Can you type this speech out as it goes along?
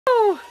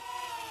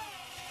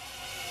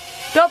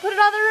Don't put it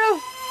on the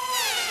roof.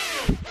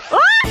 Ah!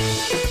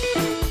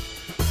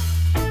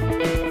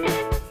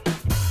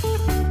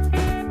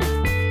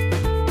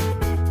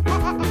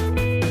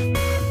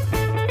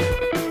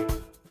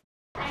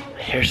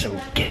 I hear some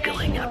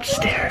giggling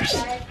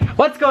upstairs.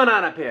 What's going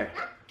on up here?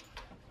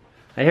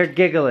 I hear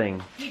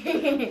giggling.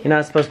 You're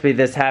not supposed to be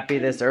this happy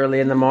this early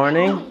in the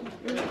morning.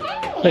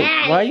 Wait,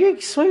 why are you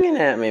swinging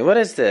at me? What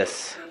is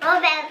this? Oh,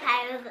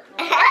 vampires.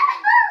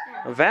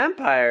 A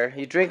vampire?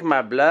 You drink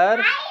my blood?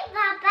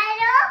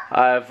 Hi,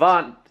 I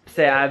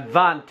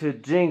want to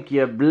drink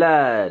your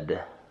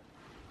blood.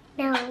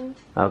 No.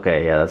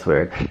 Okay, yeah, that's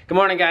weird. Good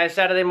morning, guys.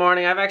 Saturday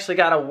morning. I've actually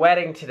got a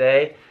wedding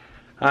today.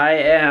 I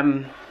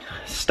am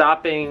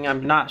stopping.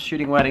 I'm not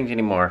shooting weddings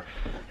anymore.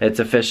 It's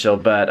official,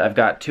 but I've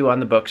got 2 on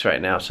the books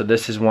right now. So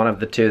this is one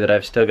of the 2 that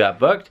I've still got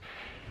booked.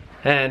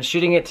 And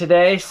shooting it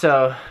today,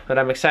 but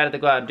I'm excited to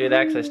go out and do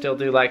that because I still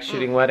do like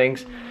shooting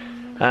weddings.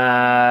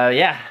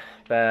 Yeah,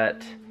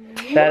 but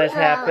that is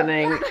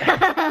happening.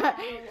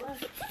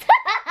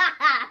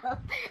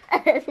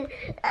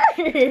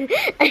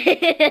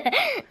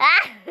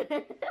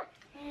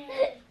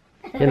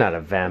 You're not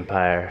a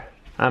vampire.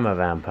 I'm a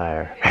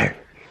vampire.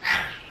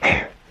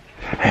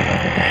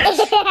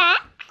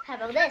 How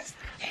about this?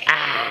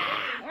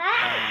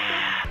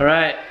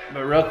 Alright,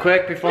 but real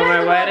quick before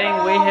my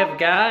wedding, we have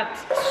got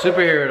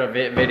superhero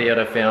video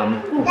to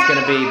film. It's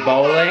gonna be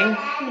bowling.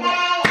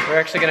 We're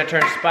actually gonna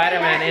turn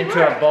Spider-Man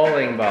into a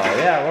bowling ball.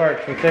 Yeah, it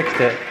worked, we fixed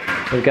it.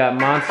 We've got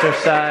monster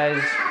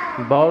size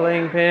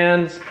bowling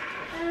pins.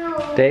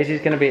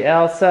 Daisy's gonna be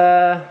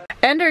Elsa.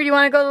 Ender, you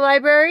wanna go to the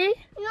library?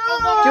 No.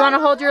 Do you wanna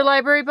hold your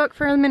library book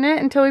for a minute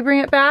until we bring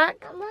it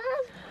back?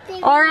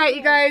 Alright,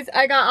 you guys,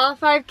 I got all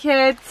 5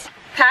 kids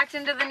packed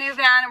into the new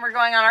van and we're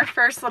going on our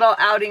first little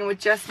outing with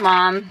just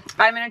Mom.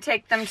 I'm going to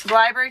take them to the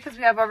library because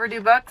we have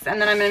overdue books,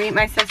 and then I'm going to meet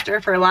my sister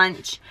for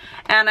lunch.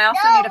 And I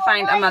also need to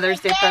find a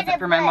Mother's Day present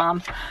for my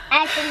mom.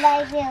 I can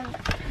like him.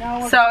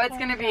 So it's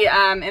going to be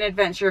an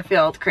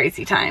adventure-filled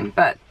crazy time.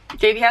 But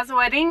Davey has a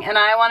wedding and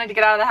I wanted to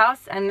get out of the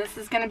house, and this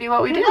is going to be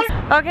what we do.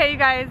 Okay, you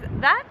guys,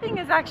 that thing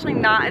is actually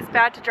not as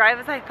bad to drive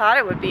as I thought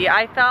it would be.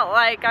 I felt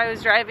like I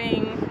was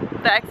driving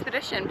the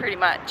Expedition pretty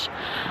much.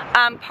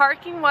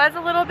 Parking was a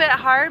little bit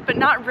hard, but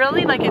not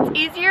really. Like, it's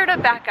easier to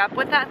back up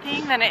with that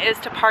thing than it is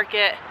to park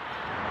it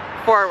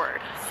forward.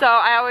 So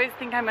I always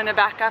think I'm gonna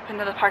back up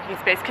into the parking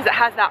space because it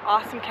has that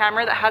awesome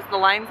camera that has the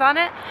lines on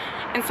it.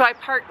 And so I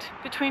parked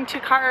between 2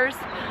 cars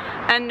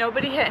and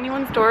nobody hit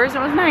anyone's doors. It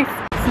was nice.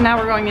 So now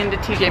we're going into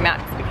TJ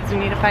Maxx because we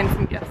need to find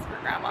some gifts for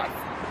grandmas.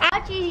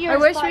 I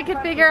wish we could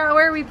figure out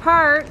where we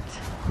parked.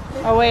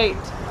 Oh wait,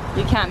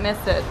 you can't miss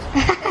it.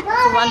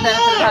 It's one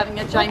benefit of having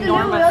a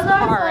ginormous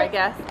car, I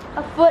guess.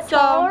 A foot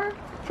taller,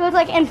 so it's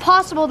like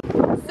impossible.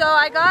 So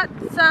I got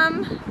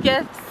some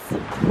gifts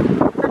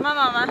for my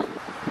mama.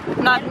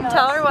 I'm not gonna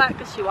tell her what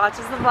because she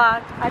watches the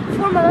vlog.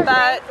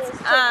 But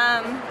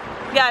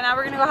yeah, now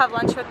we're gonna go have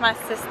lunch with my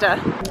sister.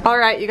 All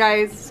right, you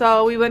guys.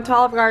 So we went to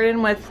Olive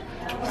Garden with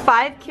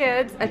 5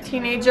 kids, a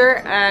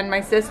teenager, and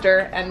my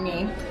sister and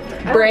me.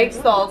 Brave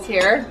souls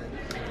here.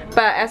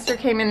 But Esther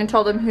came in and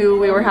told them who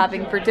we were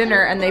having for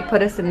dinner, and they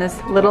put us in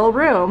this little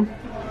room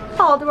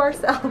all to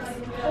ourselves.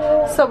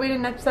 So we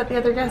didn't upset the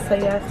other guests, I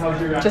guess.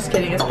 Just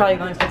kidding, it's probably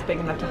only big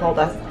enough to hold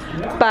us.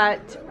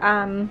 But,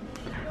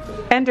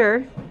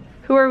 Ender,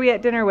 who are we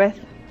at dinner with?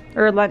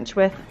 Or lunch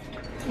with?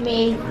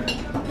 Me.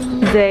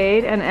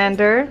 Zade and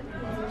Ender.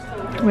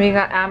 We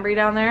got Ambry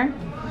down there.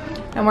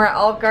 And we're at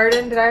Olive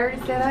Garden. Did I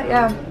already say that?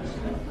 Yeah.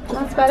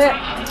 That's about it.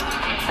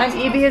 And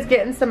Evie is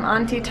getting some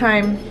auntie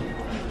time.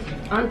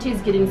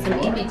 Auntie's getting some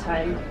Evie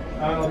time.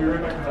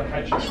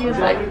 She was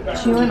like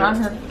chewing on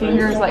her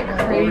fingers like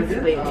crazy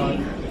lately.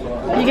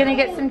 You gonna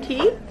get some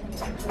tea?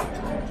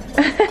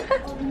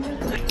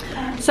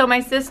 So my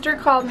sister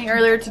called me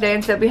earlier today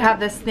and said we have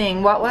this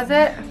thing. What was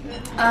it?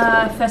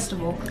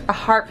 Festival. A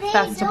harp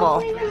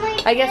festival.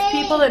 I guess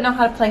people that know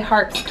how to play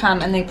harps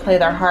come and they play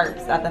their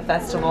harps at the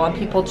festival and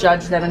people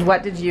judge them. And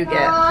what did you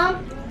get?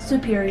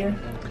 Superior.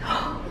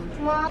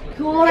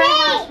 Cool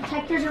has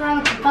protectors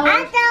around the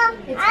colors.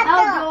 It's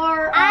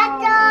outdoor.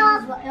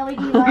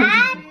 LED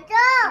lights.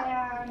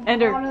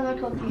 Ender,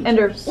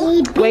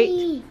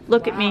 wait,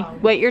 look at me.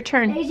 Wait, your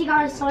turn. Daisy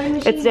got a sewing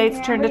machine. It's Zade's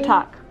turn to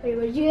talk. Wait,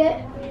 what did you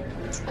get?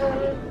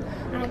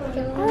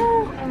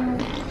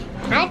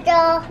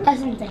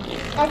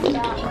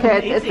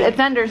 Okay, it's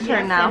Ender's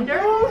turn now.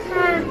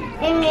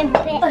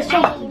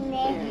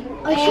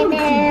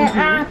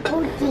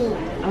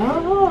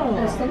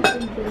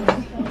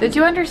 Oh. Did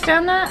you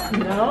understand that?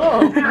 No.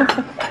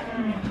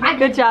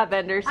 Good job,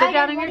 Ender. Sit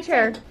down in your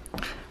chair.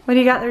 What do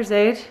you got there,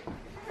 Zade?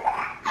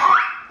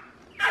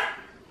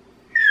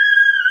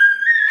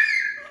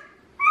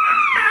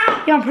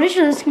 Yeah, I'm pretty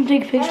sure this can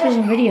take pictures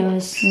and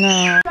videos.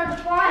 No.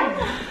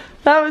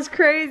 That was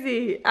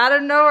crazy. Out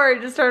of nowhere,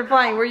 it just started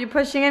flying. Were you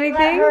pushing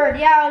anything?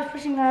 Yeah, I was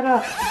pushing that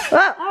up.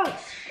 Oh,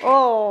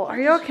 oh, are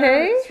you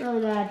okay? It's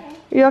really bad.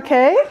 You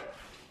okay?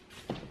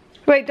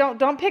 Wait,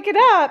 don't pick it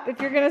up.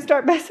 If you're gonna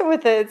start messing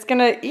with it, it's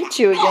gonna eat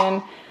you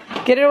again.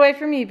 Get it away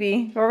from me,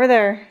 Bee. Over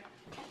there.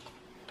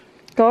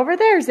 Go over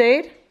there,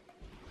 Zaid.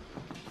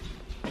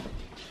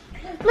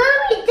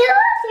 Mommy, do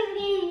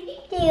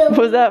it.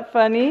 Was that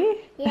funny?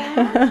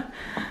 Yeah.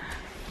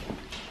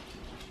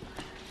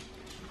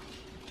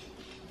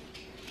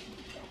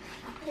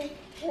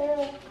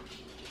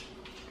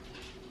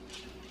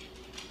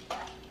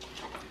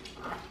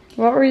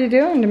 What were you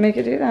doing to make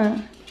it do that?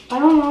 I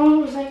don't know.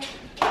 It was like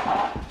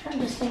trying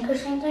to sink or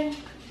something.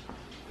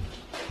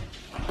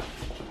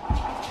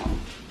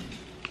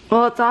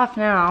 Well, it's off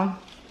now.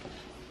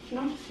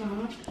 No, it's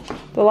not.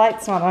 The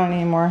light's not on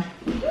anymore.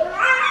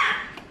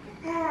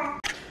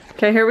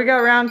 Okay, here we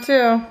go, round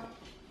 2.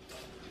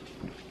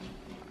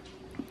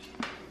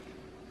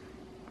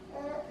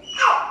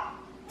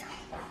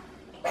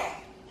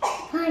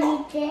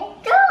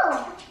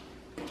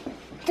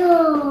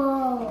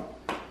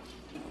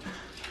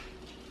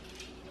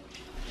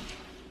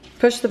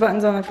 Push the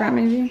buttons on the front,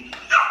 maybe.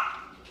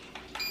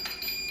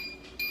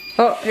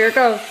 Oh, here it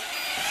goes.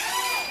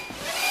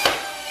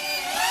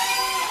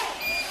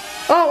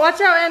 Oh, watch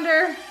out,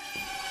 Ender.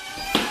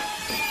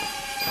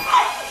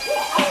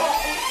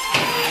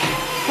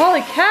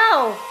 Holy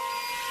cow.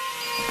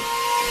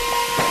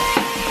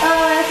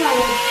 Oh, that's not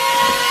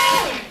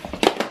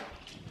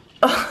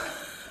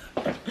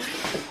good.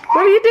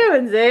 What are you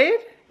doing, Zaid?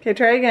 Okay,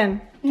 try again.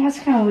 That's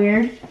kind of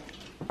weird.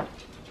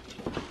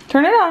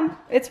 Turn it on.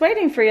 It's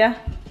waiting for you.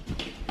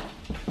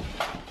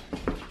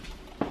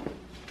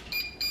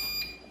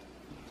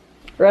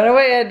 Run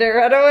away, Ender,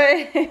 run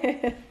away.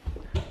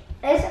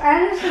 It's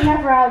honestly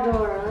never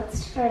outdoor.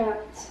 Let's try it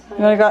outside.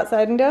 You want to go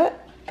outside and do it?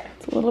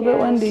 It's a little bit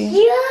windy.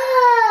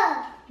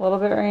 Yeah! A little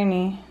bit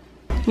rainy.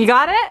 You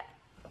got it?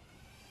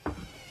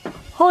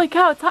 Holy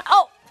cow, it's hot.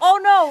 Oh, oh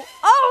no.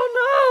 Oh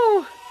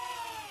no.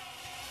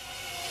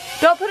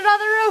 Don't put it on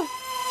the roof.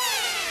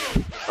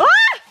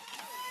 Ah!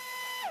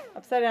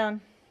 Upside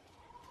down.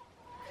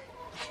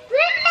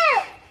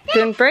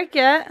 Didn't break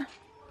yet.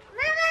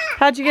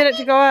 How'd you get it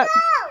to go up?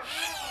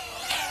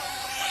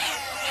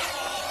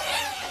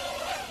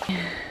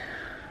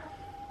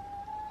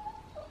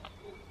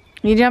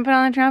 You jumping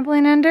on the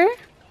trampoline, Ender?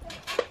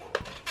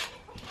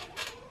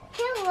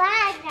 Too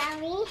loud,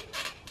 Mommy.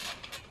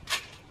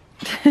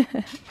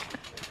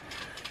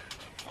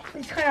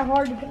 It's kind of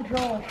hard to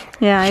control.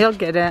 Yeah, you'll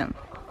get it.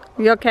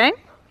 You okay?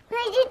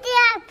 Did you do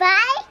that,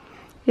 bye?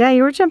 Yeah,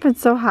 you were jumping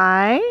so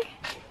high.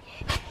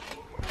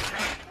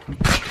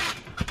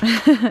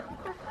 I'm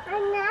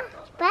not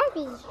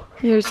buddy.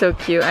 You're so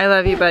cute. I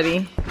love you,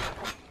 buddy.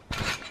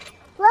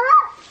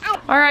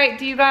 All right,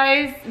 do you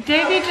guys?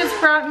 Davey just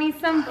brought me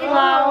some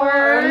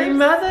flowers. Happy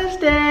Mother's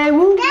Day!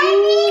 Woo woo!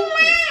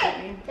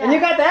 And you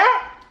got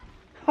that?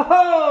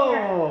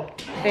 Oh!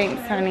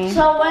 Thanks, honey.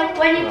 So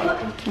when you put,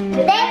 I'm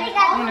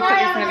gonna put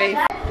this in a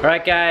vase. All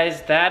right,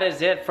 guys, that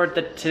is it for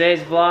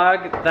today's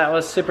vlog. That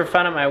was super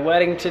fun at my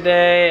wedding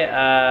today,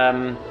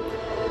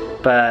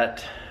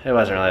 but it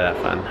wasn't really that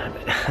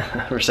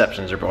fun.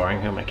 Receptions are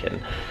boring. Who am I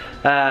kidding?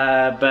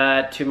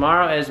 But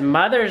tomorrow is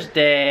Mother's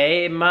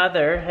Day.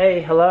 Mother,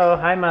 hey, hello,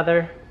 hi,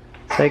 Mother.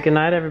 Say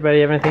goodnight, everybody.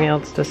 You have anything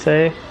else to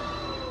say?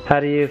 How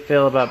do you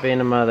feel about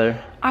being a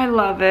mother? I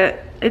love it.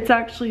 It's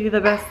actually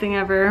the best thing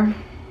ever.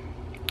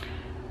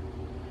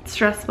 It's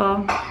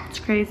stressful. It's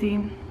crazy,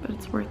 but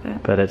it's worth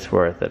it. But it's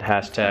worth it.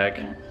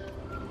 Hashtag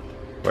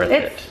worth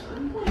it.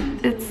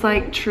 It's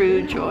like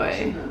true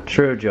joy.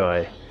 True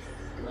joy.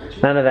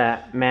 None of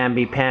that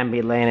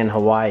mamby-pamby laying in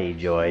Hawaii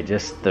joy,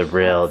 just the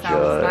real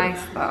joy. Sounds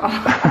nice though.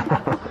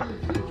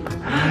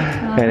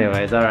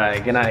 Anyways,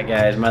 alright, good night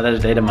guys.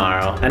 Mother's Day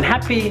tomorrow. And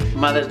happy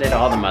Mother's Day to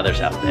all the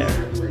mothers out there.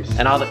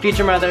 And all the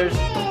future mothers,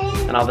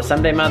 and all the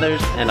someday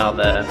mothers, and all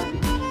the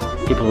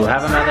people who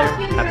have a mother.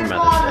 Happy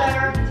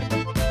Mother's Day.